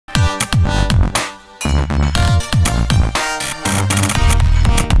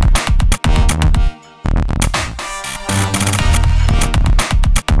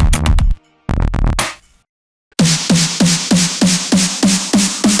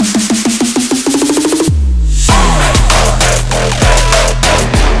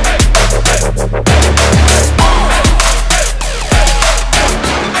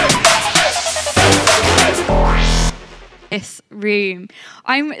room.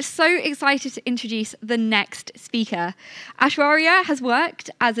 I'm so excited to introduce the next speaker. Aishwarya has worked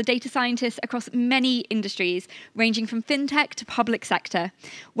as a data scientist across many industries, ranging from fintech to public sector,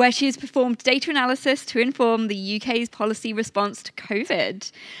 where she has performed data analysis to inform the UK's policy response to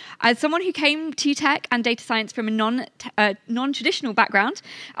COVID. As someone who came to tech and data science from a non-traditional background,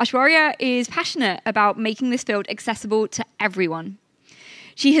 Aishwarya is passionate about making this field accessible to everyone.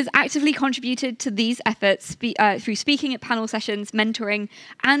 She has actively contributed to these efforts through speaking at panel sessions, mentoring,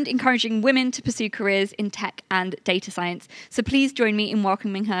 and encouraging women to pursue careers in tech and data science. So please join me in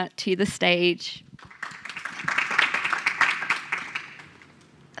welcoming her to the stage.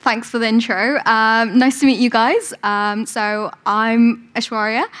 Thanks for the intro. Nice to meet you guys. So I'm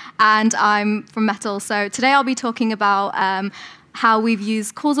Aishwarya, and I'm from Mettle. So today I'll be talking about how we've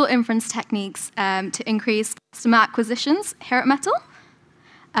used causal inference techniques to increase customer acquisitions here at Mettle.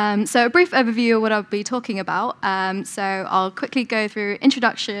 So a brief overview of what I'll be talking about. So I'll quickly go through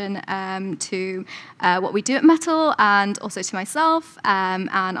introduction to what we do at Mettle and also to myself, and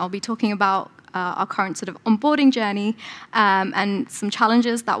I'll be talking about our current sort of onboarding journey and some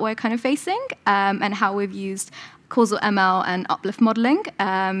challenges that we're kind of facing and how we've used causal ML and uplift modeling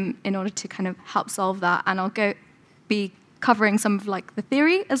in order to kind of help solve that. And I'll be covering some of like the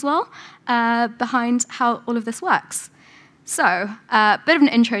theory as well behind how all of this works. So, a bit of an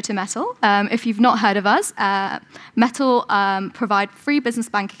intro to Mettle. If you've not heard of us, Mettle provide free business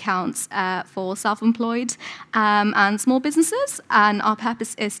bank accounts for self-employed and small businesses, and our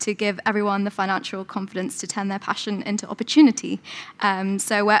purpose is to give everyone the financial confidence to turn their passion into opportunity.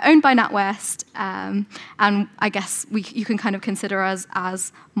 So we're owned by NatWest, and I guess you can kind of consider us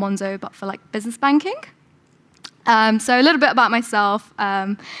as Monzo, but for like business banking. So a little bit about myself.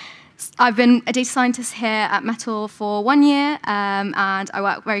 I've been a data scientist here at Mettle for 1 year, and I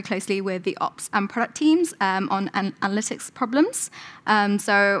work very closely with the ops and product teams on analytics problems.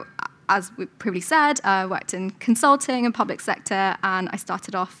 So as we previously said, I worked in consulting and public sector, and I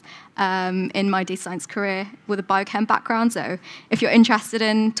started off in my data science career with a biochem background. So if you're interested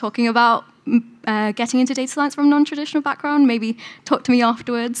in talking about getting into data science from a non-traditional background, maybe talk to me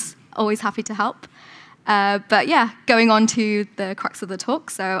afterwards. Always happy to help. But yeah, going on to the crux of the talk,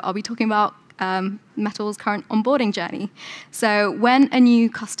 so I'll be talking about Mettle's current onboarding journey. So when a new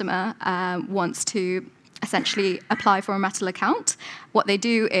customer wants to essentially apply for a Mettle account, what they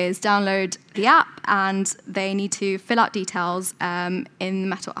do is download the app and they need to fill out details in the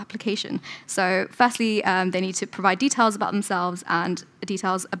Mettle application. So firstly, they need to provide details about themselves and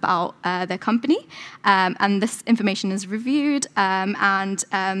details about their company. And this information is reviewed and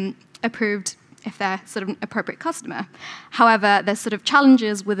approved if they're sort of an appropriate customer. However, there's sort of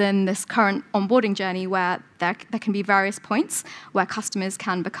challenges within this current onboarding journey where there can be various points where customers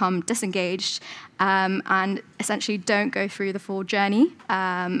can become disengaged and essentially don't go through the full journey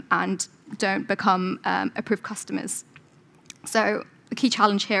and don't become approved customers. So the key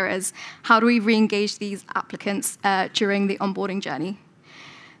challenge here is how do we re-engage these applicants during the onboarding journey?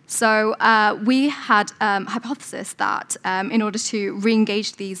 So we had a hypothesis that in order to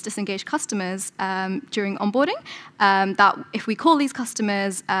re-engage these disengaged customers during onboarding, that if we call these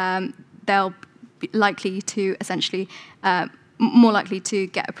customers, they'll be likely to essentially more likely to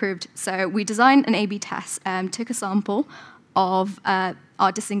get approved. So we designed an A/B test, took a sample of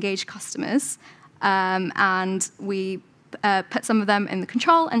our disengaged customers, and we put some of them in the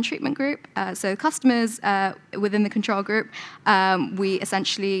control and treatment group. So customers within the control group, we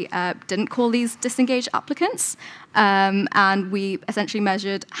essentially didn't call these disengaged applicants, and we essentially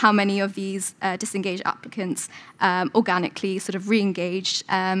measured how many of these disengaged applicants organically sort of re-engaged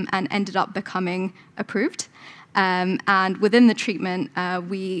and ended up becoming approved. And within the treatment,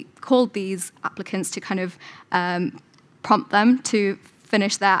 we called these applicants to kind of prompt them to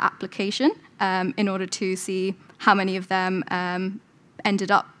finish their application in order to see how many of them ended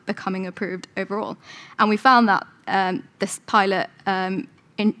up becoming approved overall. And we found that this pilot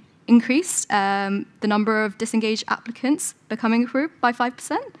increased the number of disengaged applicants becoming approved by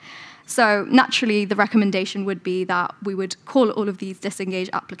 5%. So naturally, the recommendation would be that we would call all of these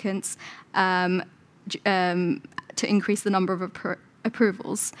disengaged applicants to increase the number of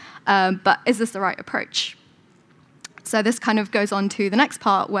approvals. But is this the right approach? So this kind of goes on to the next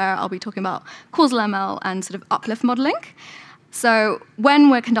part where I'll be talking about causal ML and sort of uplift modeling. So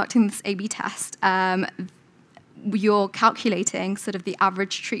when we're conducting this A/B test, you're calculating sort of the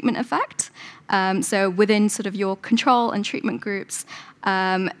average treatment effect. So within sort of your control and treatment groups,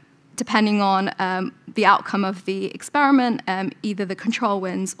 depending on the outcome of the experiment, either the control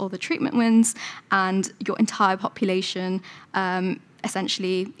wins or the treatment wins, and your entire population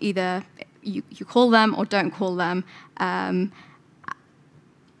essentially either you call them or don't call them,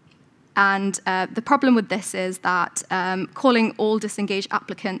 And the problem with this is that calling all disengaged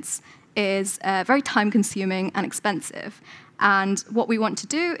applicants is very time-consuming and expensive. And what we want to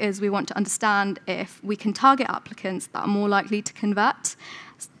do is we want to understand if we can target applicants that are more likely to convert,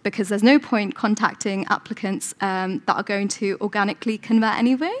 because there's no point contacting applicants that are going to organically convert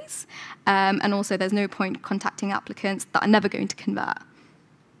anyways. And also there's no point contacting applicants that are never going to convert.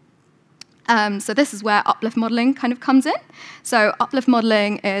 So this is where uplift modeling kind of comes in. So uplift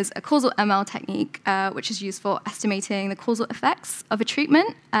modeling is a causal ML technique which is used for estimating the causal effects of a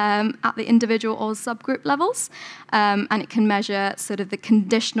treatment at the individual or subgroup levels. And it can measure sort of the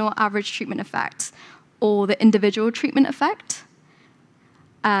conditional average treatment effect or the individual treatment effect.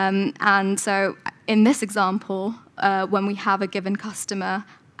 And so in this example, when we have a given customer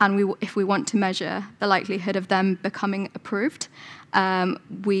and if we want to measure the likelihood of them becoming approved,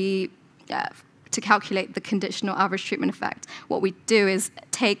 to calculate the conditional average treatment effect, what we do is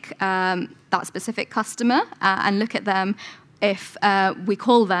take that specific customer and look at them. If we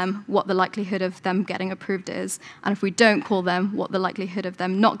call them, what the likelihood of them getting approved is, and if we don't call them, what the likelihood of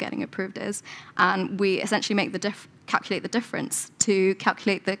them not getting approved is. And we essentially make calculate the difference to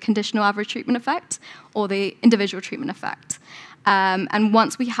calculate the conditional average treatment effect or the individual treatment effect. And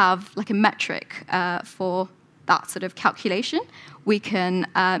once we have like a metric for that sort of calculation, we can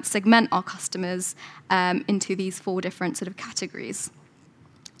segment our customers into these 4 different sort of categories.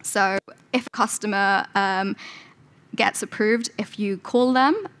 So if a customer gets approved, if you call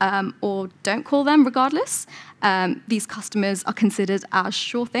them or don't call them regardless, these customers are considered as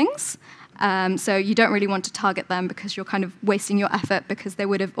sure things. So you don't really want to target them because you're kind of wasting your effort because they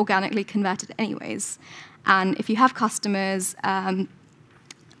would have organically converted anyways. And if you have customers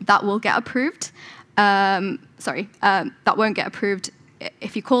that will get approved, that won't get approved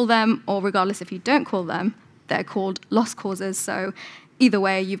if you call them, or regardless if you don't call them, they're called lost causes. So either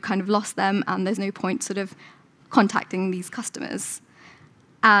way, you've kind of lost them, and there's no point sort of contacting these customers.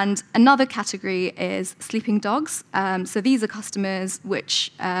 And another category is sleeping dogs. So these are customers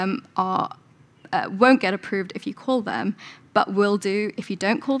which won't get approved if you call them, but will do if you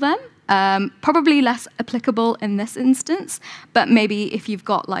don't call them. Probably less applicable in this instance, but maybe if you've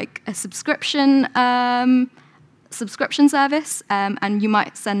got like a subscription service, and you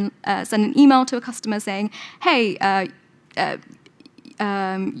might send an email to a customer saying, "Hey,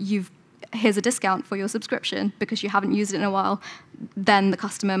 here's a discount for your subscription because you haven't used it in a while," then the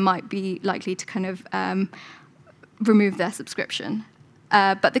customer might be likely to kind of remove their subscription.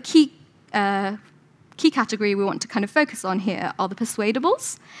 But the key category we want to kind of focus on here are the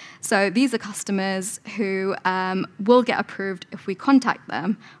persuadables. So these are customers who will get approved if we contact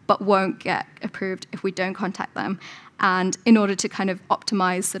them, but won't get approved if we don't contact them. And in order to kind of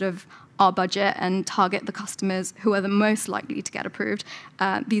optimize sort of our budget and target the customers who are the most likely to get approved,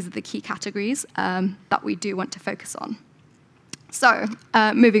 these are the key categories that we do want to focus on. So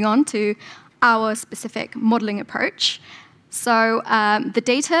moving on to our specific modeling approach. So the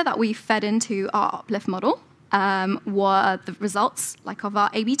data that we fed into our uplift model were the results of our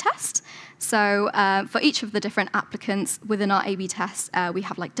A/B test. So for each of the different applicants within our A/B test, we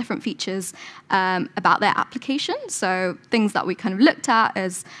have different features about their application. So things that we kind of looked at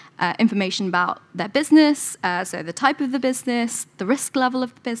is information about their business, so the type of the business, the risk level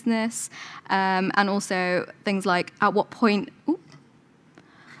of the business, and also things like at what point.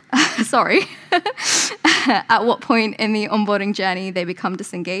 Sorry, at what point in the onboarding journey they become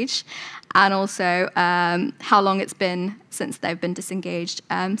disengaged, and also how long it's been since they've been disengaged.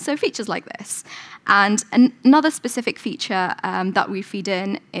 So features like this. And another specific feature that we feed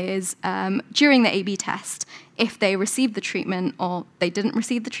in is during the A/B test, if they received the treatment or they didn't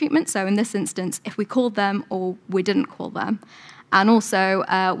receive the treatment. So in this instance, if we called them or we didn't call them. And also,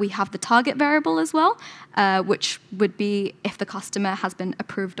 we have the target variable as well, which would be if the customer has been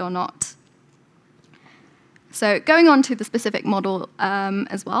approved or not. So going on to the specific model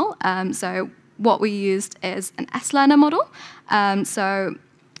as well. So what we used is an S-learner model. So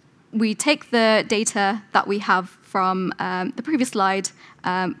we take the data that we have from the previous slide,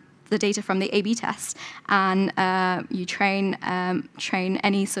 the data from the A/B test, and you train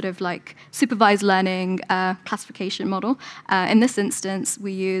any sort of supervised learning classification model. In this instance,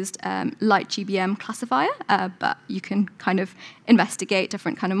 we used light GBM classifier, but you can kind of investigate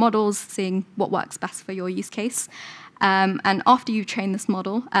different kind of models, seeing what works best for your use case. And after you train this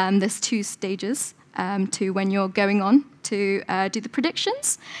model, there's 2 stages to when you're going on to do the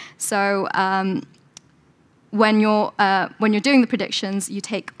predictions. So when you're doing the predictions, you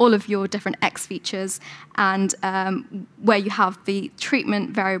take all of your different X features, and where you have the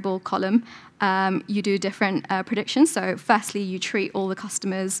treatment variable column, you do different predictions. So firstly, you treat all the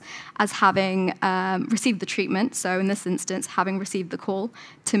customers as having received the treatment. So in this instance, having received the call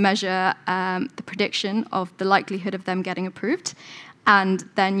to measure the prediction of the likelihood of them getting approved. And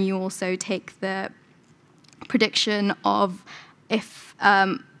then you also take the prediction of if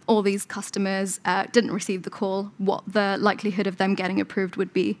all these customers didn't receive the call, what the likelihood of them getting approved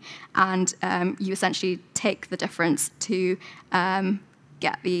would be. And you essentially take the difference to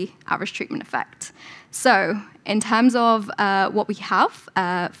get the average treatment effect. So in terms of what we have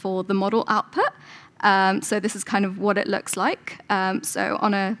for the model output, so this is kind of what it looks like. So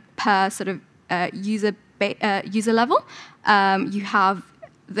on a per sort of user level, you have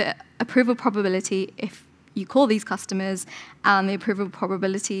the approval probability if you call these customers, and the approval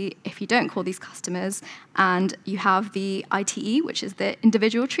probability if you don't call these customers, and you have the ITE, which is the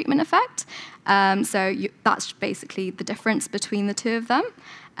individual treatment effect. So that's basically the difference between the two of them.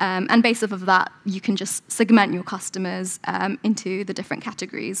 And based off of that, you can just segment your customers into the different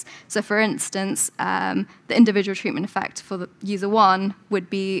categories. So for instance, the individual treatment effect for the user 1 would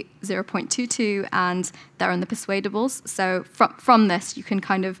be 0.22, and they're in the persuadables. So from this, you can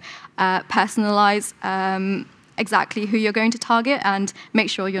kind of personalize exactly who you're going to target and make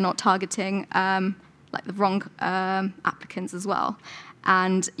sure you're not targeting like the wrong applicants as well.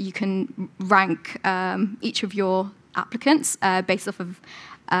 And you can rank each of your applicants based off of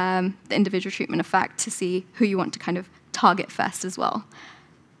the individual treatment effect to see who you want to kind of target first as well.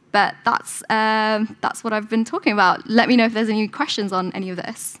 But that's what I've been talking about. Let me know if there's any questions on any of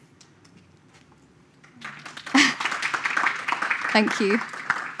this. Thank you.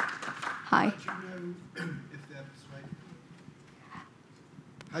 Hi.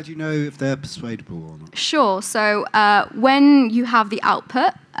 How do you know if they're persuadable or not? Sure. So when you have the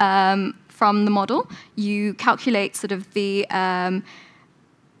output from the model, you calculate sort of the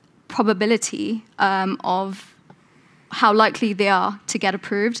probability of how likely they are to get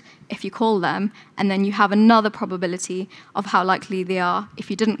approved if you call them, and then you have another probability of how likely they are if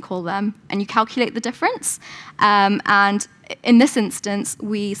you didn't call them, and you calculate the difference. And in this instance,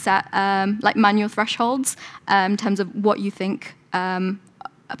 we set like manual thresholds in terms of what you think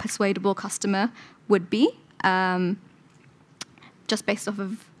a persuadable customer would be, just based off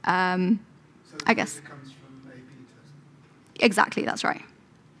of, I guess. It comes from A/B testing. Exactly, that's right.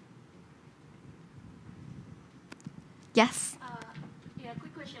 Yes? Yeah,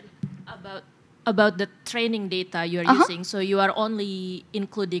 quick question about the training data you are using. So you are only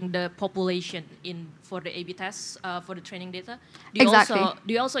including the population for the A/B tests for the training data. Do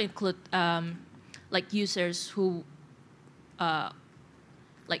you also include like users who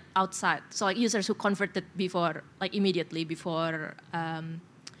like outside, so like users who converted before, like immediately before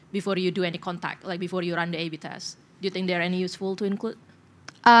you do any contact, like before you run the A/B test? Do you think they're any useful to include?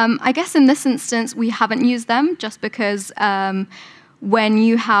 I guess in this instance, we haven't used them just because when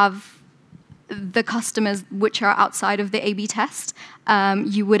you have the customers which are outside of the A/B test,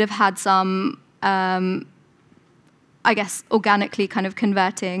 you would have had some, I guess, organically kind of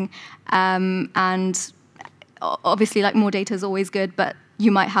converting. And obviously, like, more data is always good, but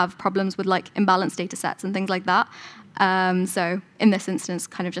you might have problems with like imbalanced data sets and things like that. So in this instance,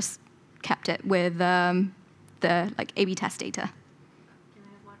 kind of just kept it with the like A/B test data.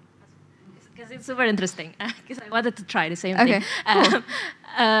 Because it's super interesting. Because I wanted to try the same Okay, thing. cool.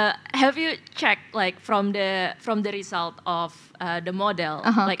 Have you checked like from the result of the model?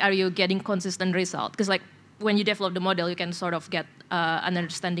 Like, are you getting consistent result? Because like when you develop the model, you can sort of get an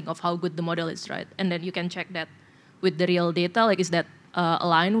understanding of how good the model is, right? And then you can check that with the real data. Like, is that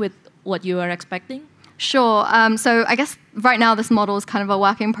aligned with what you are expecting? Sure. So I guess right now this model is kind of a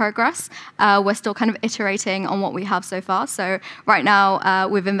work in progress. We're still kind of iterating on what we have so far. So right now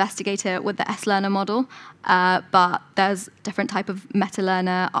we've investigated it with the S-learner model, but there's different type of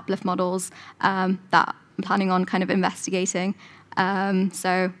meta-learner uplift models that I'm planning on kind of investigating.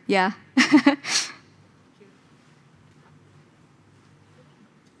 So yeah.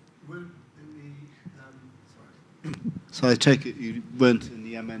 So I take it you weren't in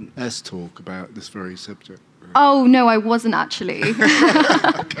the MNS talk about this very subject? Right? Oh, no, I wasn't actually.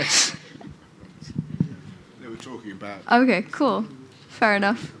 Okay. They were talking about... Okay, cool. Fair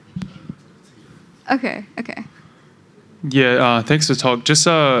enough. Okay. Yeah, thanks for the talk. Just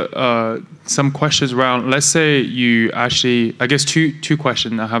some questions around, let's say you actually, I guess two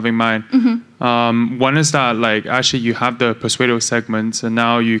questions I have in mind. One is that, like, actually you have the persuadable segments and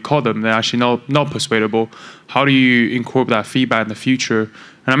now you call them, they're actually not persuadable. How do you incorporate that feedback in the future?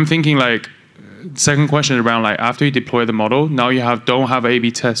 And I'm thinking, like, second question is around like after you deploy the model, now you don't have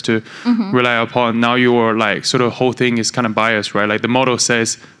A/B test to rely upon. Now your like sort of whole thing is kind of biased, right? Like the model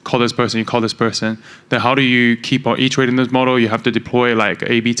says call this person, you call this person. Then how do you keep on iterating this model? You have to deploy like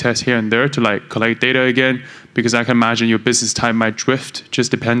A/B tests here and there to like collect data again, because I can imagine your business type might drift.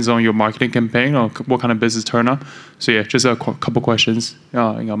 Just depends on your marketing campaign or what kind of business turn up. So yeah, just a couple questions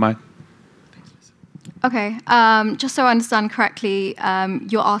in your mind. Okay, just so I understand correctly,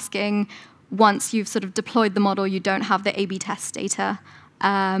 you're asking, once you've sort of deployed the model, you don't have the A/B test data.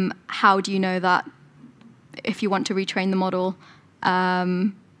 How do you know that if you want to retrain the model?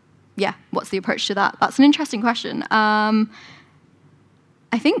 Yeah, what's the approach to that? That's an interesting question. I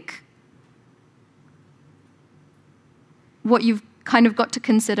think what you've kind of got to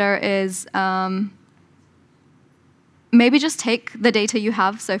consider is maybe just take the data you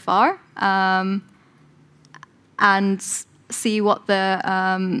have so far and see what the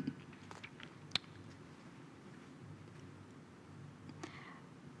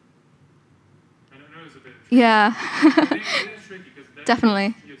yeah.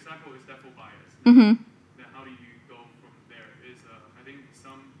 Definitely. Your sample is definitely biased. Mm-hmm. Then how do you go from there? I think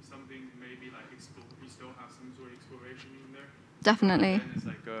something maybe like you still have some sort of exploration in there. Definitely.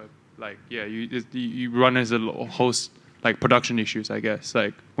 And it's you run as a host like production issues, I guess.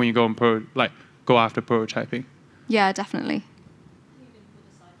 Like when you go and go after prototyping. Yeah, definitely.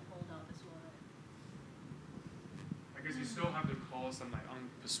 I guess you still have to call some like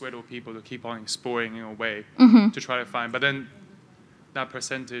unpersuadable people to keep on exploring in a way to try to find, but then that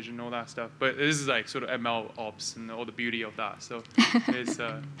percentage and all that stuff. But this is like sort of ML ops and all the beauty of that. So it's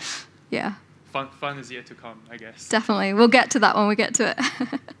yeah. Fun is yet to come, I guess. Definitely, we'll get to that when we get to it.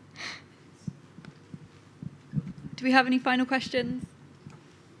 Do we have any final questions?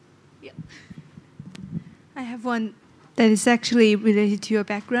 Yeah. I have one that is actually related to your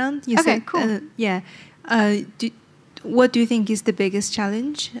background. You said, cool. Yeah. What do you think is the biggest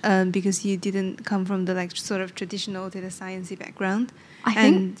challenge? Because you didn't come from the like sort of traditional data sciencey background. I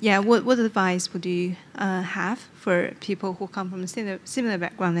think. Yeah. What advice would you have for people who come from a similar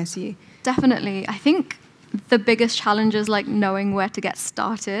background as you? Definitely. I think the biggest challenge is like knowing where to get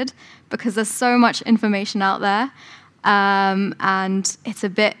started, because there's so much information out there, and it's a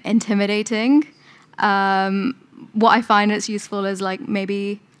bit intimidating. What I find it's useful is like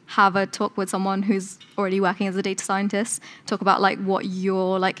maybe have a talk with someone who's already working as a data scientist, talk about like what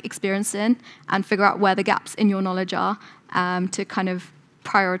you're like experienced in, and figure out where the gaps in your knowledge are, to kind of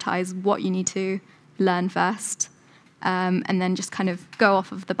prioritize what you need to learn first, and then just kind of go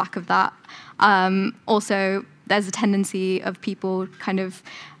off of the back of that. Also, there's a tendency of people kind of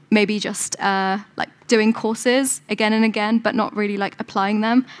maybe just like doing courses again and again, but not really like applying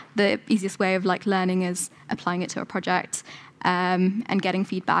them. The easiest way of like learning is applying it to a project and getting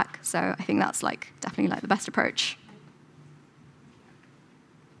feedback. So I think that's like definitely like the best approach.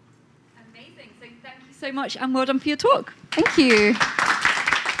 Amazing. So thank you so much, and well done for your talk. Thank you.